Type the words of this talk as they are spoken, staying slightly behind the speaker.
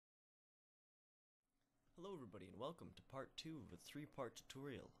Hello everybody and welcome to part 2 of a 3-part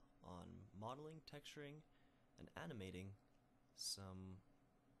tutorial on modeling, texturing, and animating some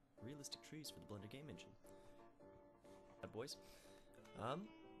realistic trees for the Blender game engine. Alright boys,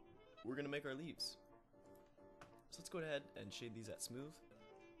 we're gonna make our leaves. So let's go ahead and shade these at smooth,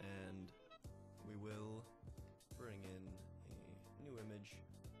 and we will bring in a new image,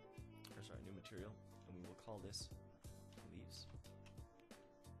 or sorry, new material, and we will call this leaves.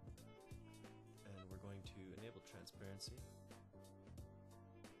 And we're going to enable transparency,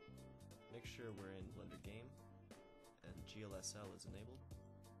 make sure we're in Blender Game, and GLSL is enabled.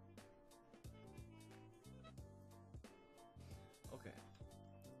 Okay,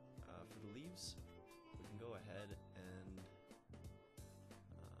 for the leaves, we can go ahead and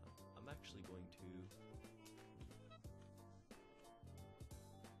I'm actually going to,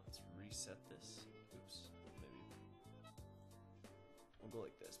 let's reset this. Oops, maybe. We'll go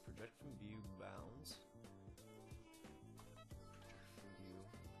like this: project from view, bounds. Project from view,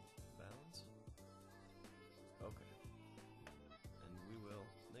 bounds. Okay. And we will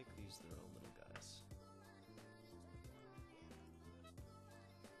make these their own little guys.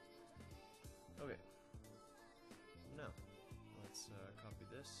 Okay. Now, let's copy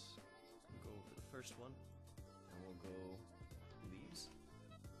this. We'll go over the first one, and we'll go leaves.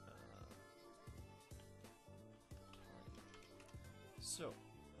 So,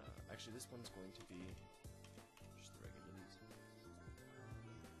 actually this one's going to be just the regular leaves.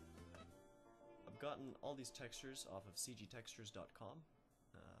 I've gotten all these textures off of cgtextures.com,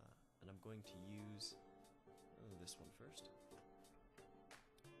 and I'm going to use this one first.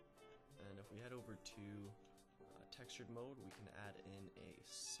 And if we head over to textured mode, we can add in a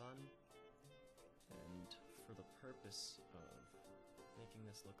sun, and for the purpose of making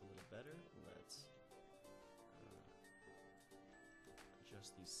this look a little better, let's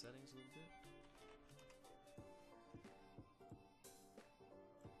adjust these settings a little bit.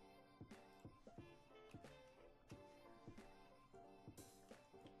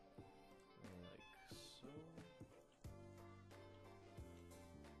 Like so.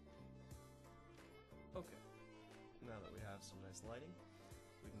 Okay, now that we have some nice lighting,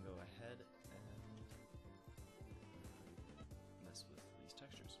 we can go ahead and mess with these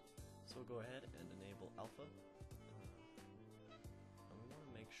textures. So we'll go ahead and enable alpha.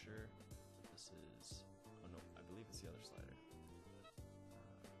 Make sure that this is, oh no, I believe it's the other slider.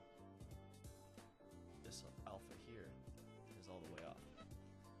 This alpha here is all the way off.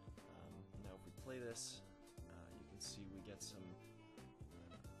 Now if we play this, you can see we get some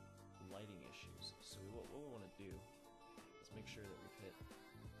lighting issues. So what we want to do is make sure that we've hit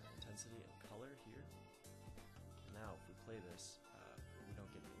intensity and color here. Now if we play this, we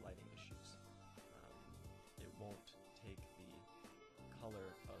don't get any lighting issues. It won't take the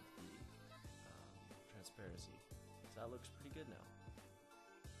color of the transparency. So that looks pretty good now.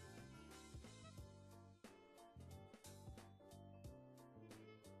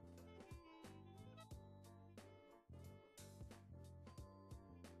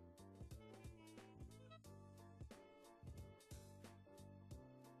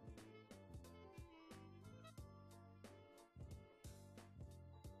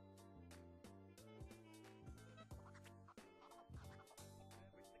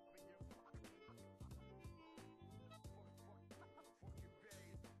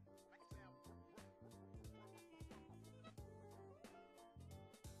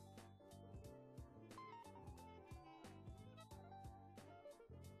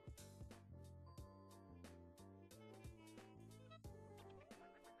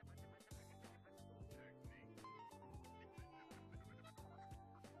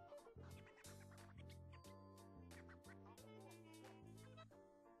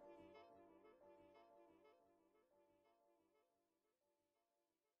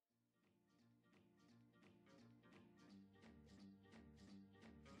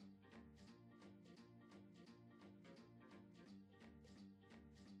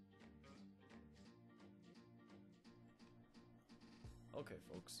 Okay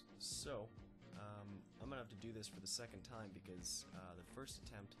folks, so I'm gonna have to do this for the second time because the first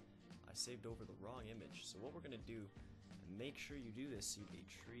attempt I saved over the wrong image. So what we're gonna do, and make sure you do this, see a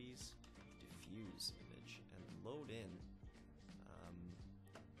trees diffuse image and load in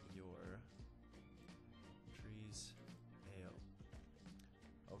your trees AO.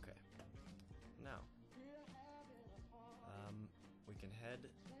 Okay, now we can head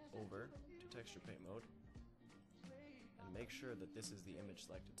over to texture paint mode and make sure that this is the image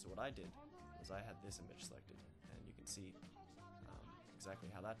selected. So what I did was I had this image selected, and you can see exactly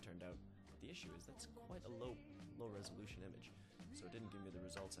how that turned out. The issue is that's quite a low resolution image, so it didn't give me the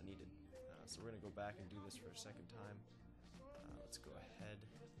results I needed. So we're going to go back and do this for a second time. Let's go ahead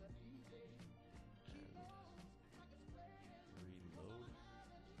and reload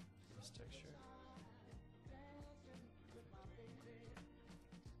this texture.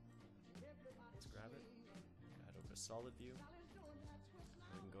 Let's grab it, head over to solid view,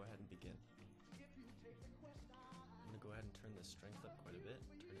 and we can go ahead and begin. I'm going to go ahead and turn the strength up quite a bit,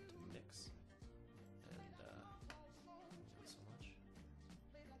 turn it to mix, and not so much.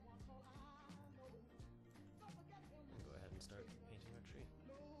 And go ahead and start painting our tree.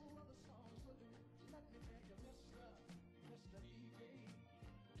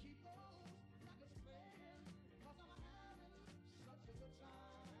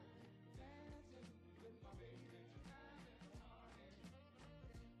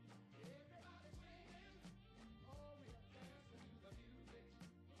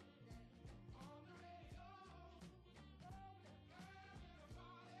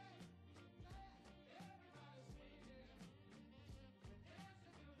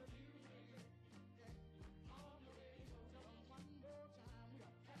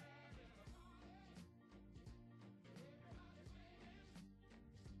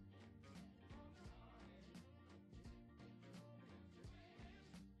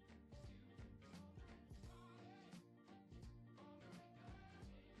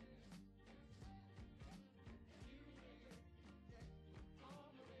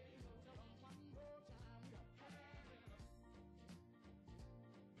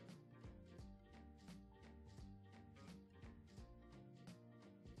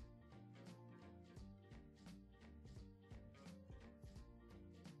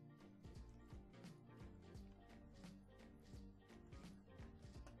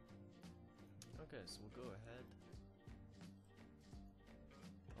 Okay, so we'll go ahead.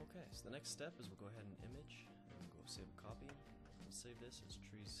 Okay, so the next step is we'll go ahead and image, and we'll go save a copy. We'll save this as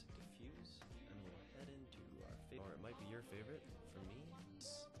trees diffuse, and we'll head into our favorite, or it might be your favorite. For me,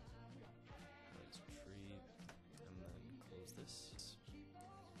 it's tree, and then close this.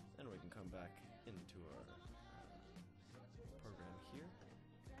 Then we can come back into our program here.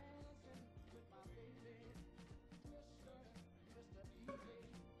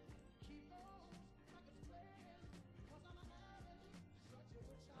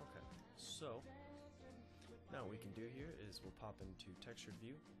 So, now what we can do here is we'll pop into textured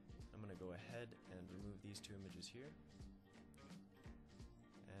view. I'm going to go ahead and remove these two images here.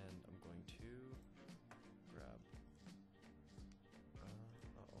 And I'm going to grab,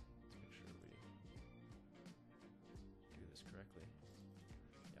 let's make sure we do this correctly.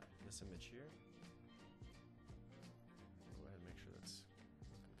 Yeah, this image here. Go ahead and make sure that's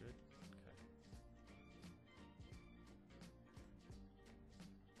looking good. Okay.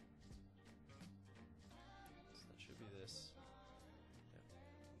 This. Yeah,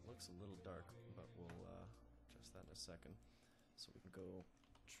 looks a little dark, but we'll adjust that in a second. So we can go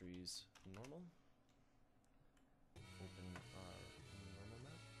trees normal, open our normal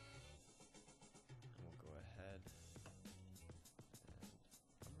map, and we'll go ahead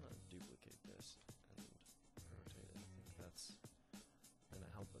and I'm going to duplicate this and rotate it. I think that's going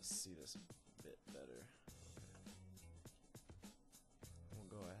to help us see this a bit better. Okay. We'll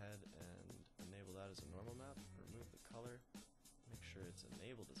go ahead and enable that as a normal map. Remove the color, make sure it's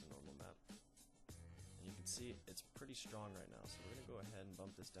enabled as a normal map, and you can see it's pretty strong right now, so we're going to go ahead and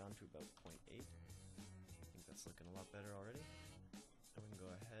bump this down to about 0.8. I think that's looking a lot better already. And we can go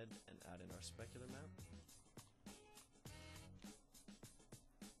ahead and add in our specular map,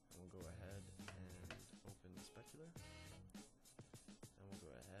 and we'll go ahead and open the specular, and we'll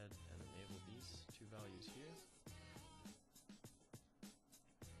go ahead and enable these two values here.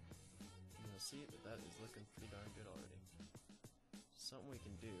 See that is looking pretty darn good already. Something we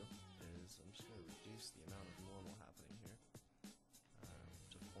can do is I'm just going to reduce the amount of normal happening here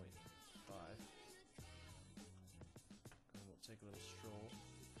to 0.5, and we'll take a little stroll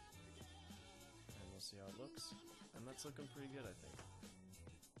and we'll see how it looks, and that's looking pretty good, I think.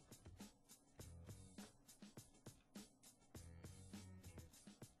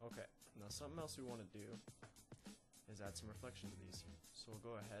 Okay, now something else we want to do is add some reflection to these, so we'll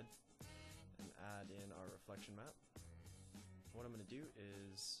go ahead and add in our reflection map. What I'm going to do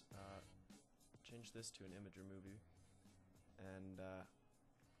is change this to an image remover and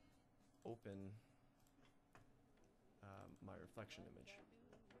open my reflection image.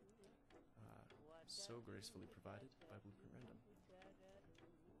 So gracefully provided by Blueprint Random.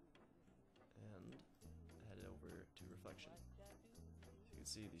 And head over to reflection. As you can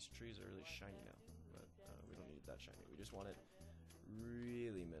see, these trees are really shiny now, but we don't need it that shiny. We just want it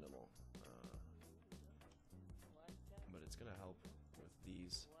really minimal. But it's going to help with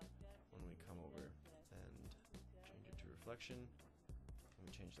these when we reflection. Let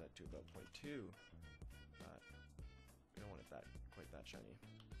me change that to about 0.2. We don't want it quite that shiny,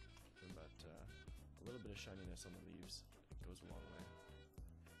 but a little bit of shininess on the leaves goes a long way.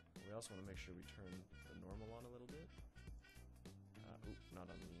 We also want to make sure we turn the normal on a little bit.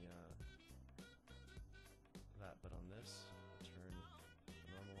 Not on the that, but on this. Turn the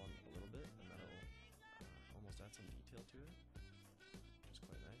normal on a little bit, and that'll almost add some detail to it, which is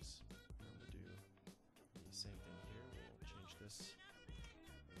quite nice. And we'll do the same thing here. We'll change this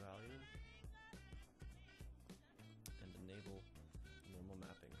value and enable normal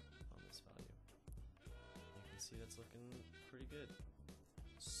mapping on this value. You can see that's looking pretty good.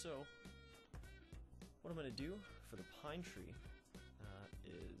 So, what I'm going to do for the pine tree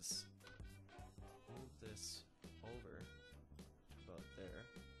is move this over to about there,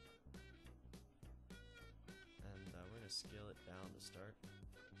 and we're going to scale it down to start.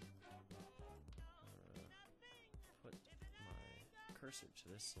 Put my cursor to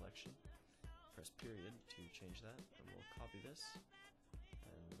this selection, press period to change that, and we'll copy this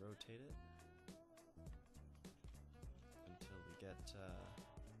and rotate it until we get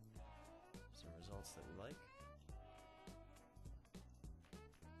some results that we like.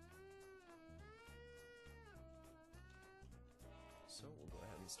 So we'll go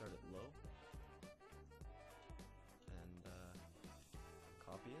ahead and start it low and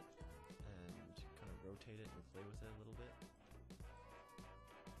copy it and kind of rotate it and play with it a little bit.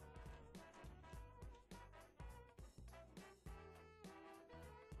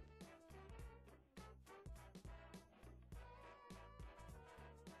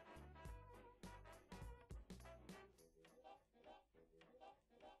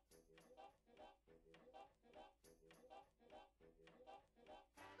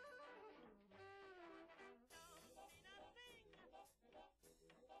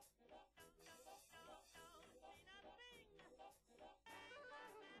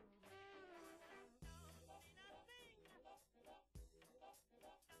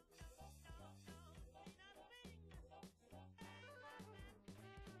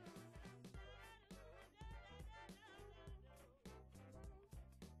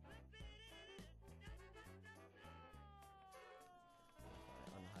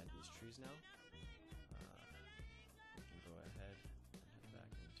 Trees now. We can go ahead and head back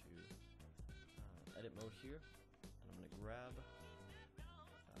into edit mode here, and I'm going to grab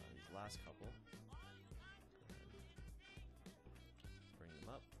these last couple and bring them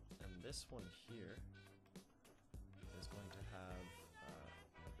up, and this one here is going to have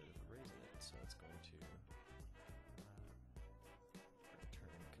a bit of a raise in it, so it's going to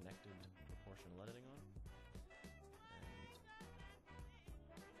turn connected proportional editing on.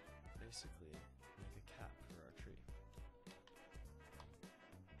 Basically make a cap for our tree.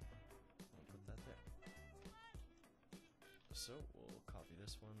 I'll put that there. So we'll copy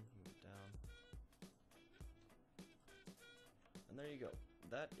this one, move it down, and there you go.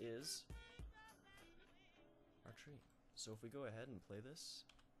 That is our tree. So if we go ahead and play this,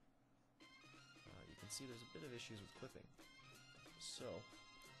 you can see there's a bit of issues with clipping. So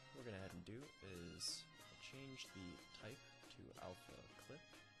what we're going to head and do is change the type to alpha clip.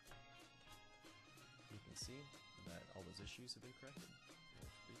 You can see that all those issues have been corrected.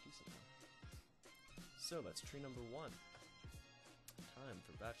 That's pretty decent now. So that's tree number 1. Time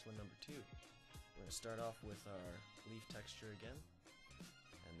for bachelor number 2. We're going to start off with our leaf texture again,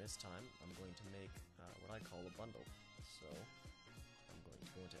 and this time I'm going to make what I call a bundle. So I'm going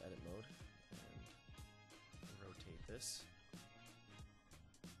to go into edit mode and rotate this.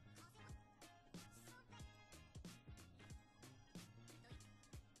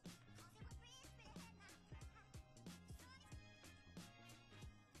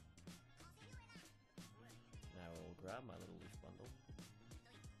 Grab my little leaf bundle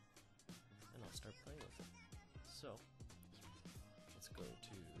and I'll start playing with it. So let's go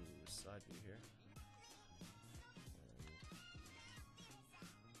to side view here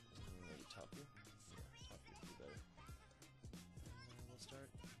and maybe top view. Yeah, top view would be better. And we'll start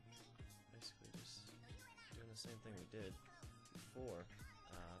basically just doing the same thing we did before,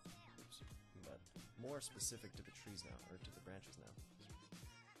 but more specific to the trees now, or to the branches now.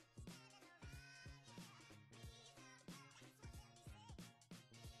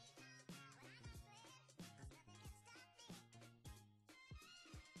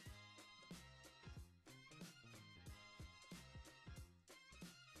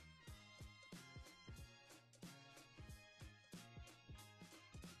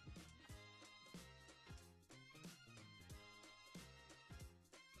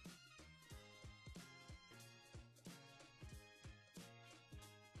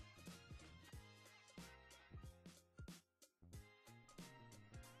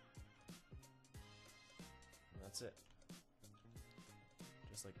 that's it.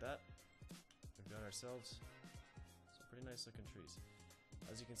 Just like that, we've got ourselves some pretty nice looking trees.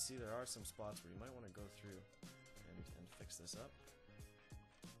 As you can see, there are some spots where you might want to go through and fix this up.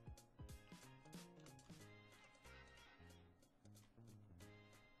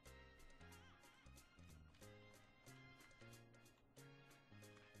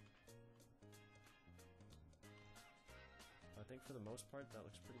 I think for the most part that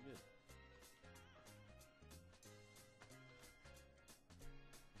looks pretty good.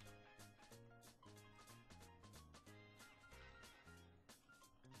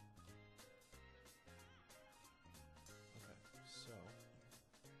 Okay, so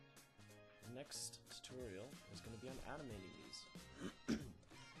the next tutorial is going to be on animating these.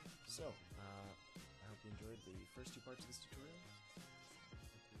 So, I hope you enjoyed the first two parts of this tutorial.